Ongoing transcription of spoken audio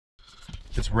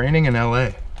It's raining in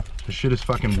LA. This shit is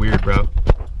fucking weird, bro.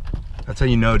 That's how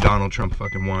you know Donald Trump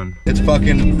fucking won. It's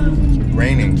fucking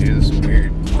raining, dude. This is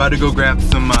weird. About to go grab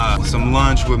some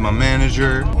lunch with my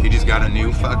manager. He just got a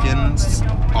new fucking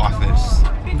office.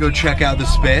 Go check out the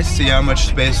space, see how much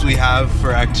space we have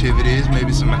for activities,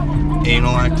 maybe some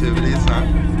anal activities,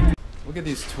 huh? Look at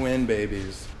these twin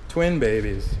babies. Twin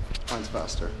babies. Mine's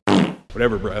faster.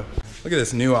 Whatever, bro. Look at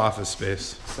this new office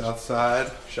space. South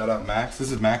side. Shout out Max. This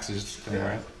is Max's thing,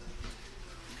 right?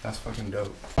 That's fucking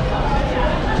dope. What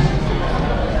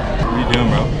are you doing,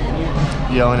 bro?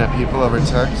 Yelling at people over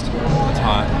text. That's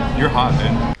hot. You're hot,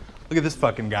 man. Look at this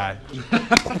fucking guy.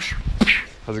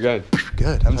 How's it going?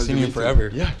 Good. I haven't seen you in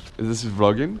forever. Yeah. Is this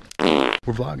vlogging?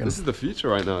 We're vlogging. This is the future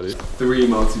right now, dude. 3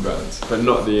 multi-brands, but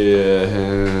not the...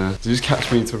 Did you just catch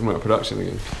me talking about production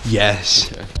again?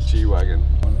 Yes. Okay. G-Wagon.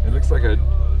 It looks like a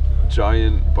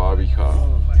giant Barbie car.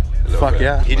 Fuck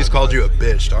yeah. He just called you a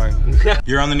bitch, dog.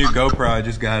 You're on the new GoPro. I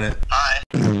just got it. Hi.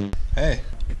 Hey.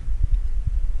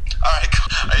 Alright,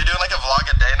 are you doing like a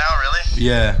vlog a day now, really?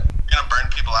 Yeah. You're gonna burn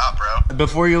people out, bro.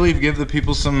 Before you leave, give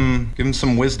them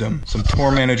some wisdom. Some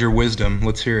tour manager wisdom.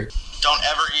 Let's hear it. Don't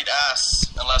ever eat ass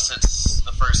unless it's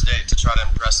the first date to try to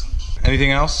impress them.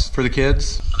 Anything else for the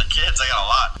kids? For the kids, I got a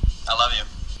lot. I love you.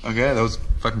 Okay, that was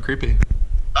fucking creepy.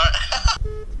 Alright.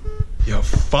 Yo,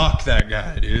 fuck that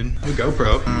guy, dude. New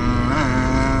GoPro.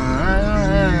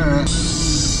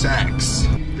 Sex.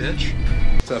 Bitch.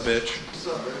 What's up, bitch? What's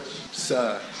up, bitch?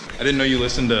 Suh. I didn't know you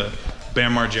listened to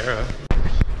Bam Margera.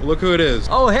 Well, look who it is.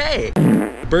 Oh, hey!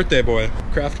 Birthday boy.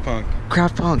 Kraft Punk.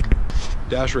 Kraft Punk.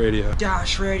 Dash Radio.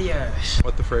 Dash Radio.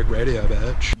 What the frick radio,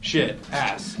 bitch? Shit.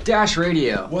 Ass. Dash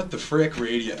Radio. What the frick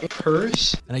radio?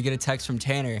 Purse? And I get a text from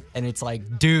Tanner, and it's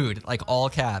like, dude, like all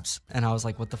caps. And I was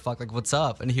like, what the fuck? Like, what's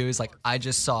up? And he was like, I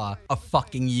just saw a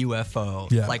fucking UFO,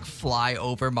 like, fly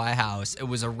over my house. It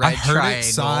was a red triangle. I heard it,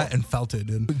 saw it, and felt it,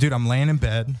 dude. I'm laying in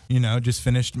bed, you know, just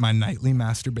finished my nightly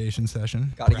masturbation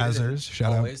session. Brazzers,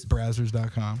 shout out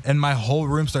brazzers.com. And my whole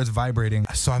room starts vibrating.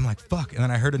 So I'm like, fuck. And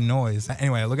then I heard a noise.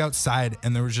 Anyway, I look outside,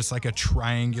 and there was just like a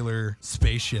triangular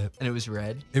spaceship. And it was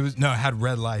red? It had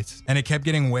red lights. And it kept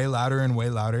getting way louder and way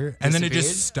louder. And then it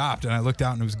just stopped, and I looked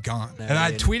out, and it was gone. And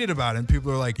I tweeted about it, and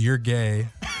people are like, you're gay.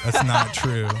 That's not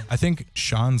true. I think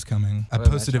Shaun's coming. I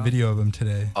posted a video of him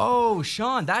today. Oh,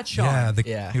 Shaun, that's Shaun.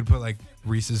 Yeah, he'd put like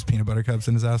Reese's peanut butter cups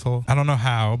in his asshole. I don't know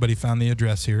how, but he found the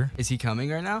address here. Is he coming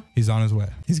right now? He's on his way.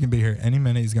 He's gonna be here any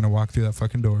minute. He's gonna walk through that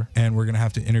fucking door, and we're gonna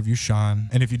have to interview Shaun.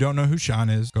 And if you don't know who Shaun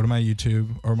is, go to my YouTube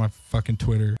or my fucking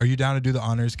Twitter. Are you down to do the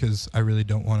honors? Because I really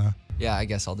don't want to. Yeah, I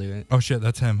guess I'll do it. Oh shit,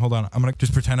 that's him. Hold on. I'm gonna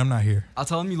just pretend I'm not here. I'll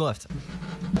tell him you left.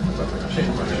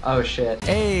 Oh shit.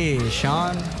 Hey,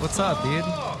 Shaun. What's up, dude?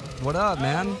 What up,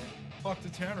 man? Fuck the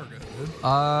Tanner guy,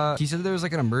 dude. He said there was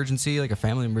like an emergency, like a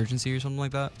family emergency or something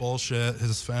like that. Bullshit.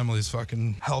 His family's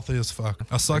fucking healthy as fuck.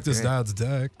 I sucked his dad's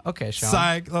dick. Okay, Shaun.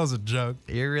 Psych. That was a joke.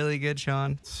 You're really good,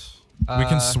 Shaun. We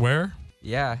can swear?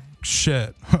 Yeah.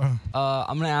 Shit. I'm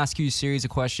gonna ask you a series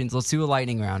of questions. Let's do a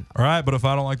lightning round. All right, but if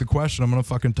I don't like the question, I'm gonna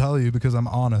fucking tell you because I'm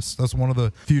honest. That's one of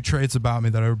the few traits about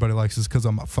me that everybody likes is because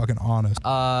I'm fucking honest.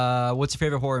 What's your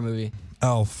favorite horror movie?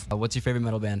 Elf. What's your favorite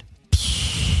metal band?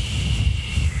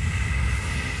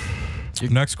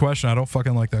 Next question. I don't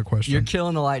fucking like that question. You're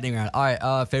killing the lightning round. All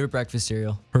right. Favorite breakfast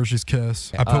cereal? Hershey's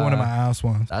Kiss. I put one in my ass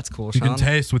once. That's cool, You Shaun. can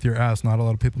taste with your ass. Not a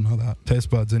lot of people know that.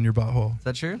 Taste buds in your butthole. Is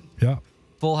that true? Yeah.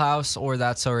 Full House or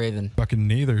That's So Raven? Fucking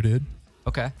neither, dude.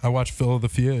 Okay. I watch Phil of the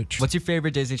Fuge. What's your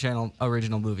favorite Disney Channel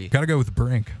original movie? Gotta go with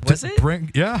Brink. Was it?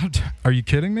 Brink? Yeah. Are you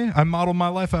kidding me? I modeled my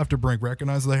life after Brink.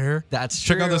 Recognize the hair? That's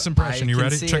true. Check out this impression. You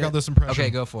ready? Check out this impression.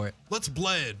 Okay, go for it. Let's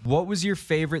blade. What was your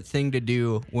favorite thing to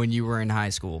do when you were in high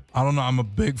school? I don't know. I'm a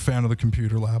big fan of the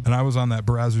computer lab, and I was on that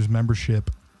Brazzers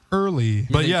membership early.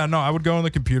 But yeah, no, I would go in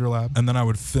the computer lab, and then I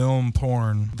would film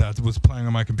porn that was playing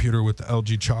on my computer with the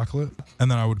LG chocolate, and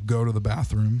then I would go to the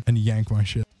bathroom and yank my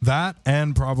shit. That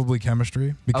and probably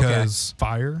chemistry because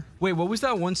fire. Wait, what was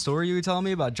that one story you were telling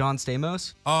me about John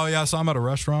Stamos? Oh yeah, so I'm at a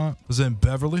restaurant. It was in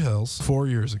Beverly Hills 4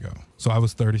 years ago. So I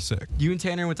was 36. You and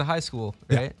Tanner went to high school,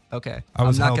 right? Yeah. Okay. I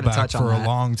was I'm not held gonna back touch on for a that.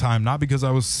 long time, not because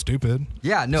I was stupid.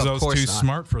 Yeah, no, of I was course too not.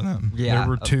 smart for them. Yeah, They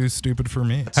were too stupid for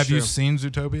me. Have you seen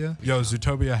Zootopia? Yo,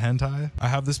 Zootopia hentai? I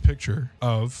have this picture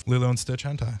of Lilo and Stitch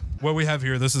hentai. What we have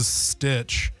here, this is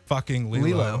Stitch fucking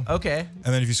Lilo. Okay.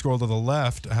 And then if you scroll to the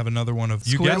left, I have another one of,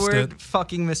 you guessed Squidward it.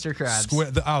 fucking Mr.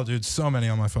 Krabs. Oh, dude, so many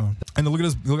on my phone. And look at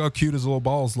his, look how cute his little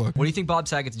balls look. What do you think Bob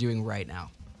Saget's doing right now?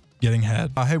 Getting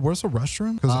head. Hey, where's the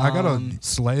restroom? Because I gotta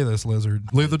slay this lizard.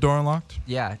 Leave the door unlocked.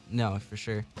 Yeah, no, for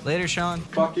sure. Later, Shaun.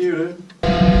 Fuck you, dude.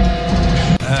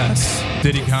 S.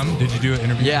 Did he come? Did you do an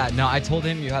interview? Yeah, no, I told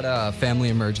him you had a family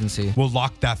emergency. We'll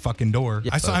lock that fucking door.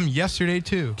 I saw him yesterday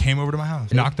too. Came over to my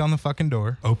house, knocked on the fucking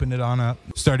door, opened it on up,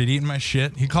 started eating my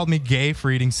shit. He called me gay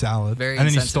for eating salad. Very and then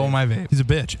he insensitive. stole my vape. He's a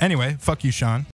bitch. Anyway, fuck you, Shaun.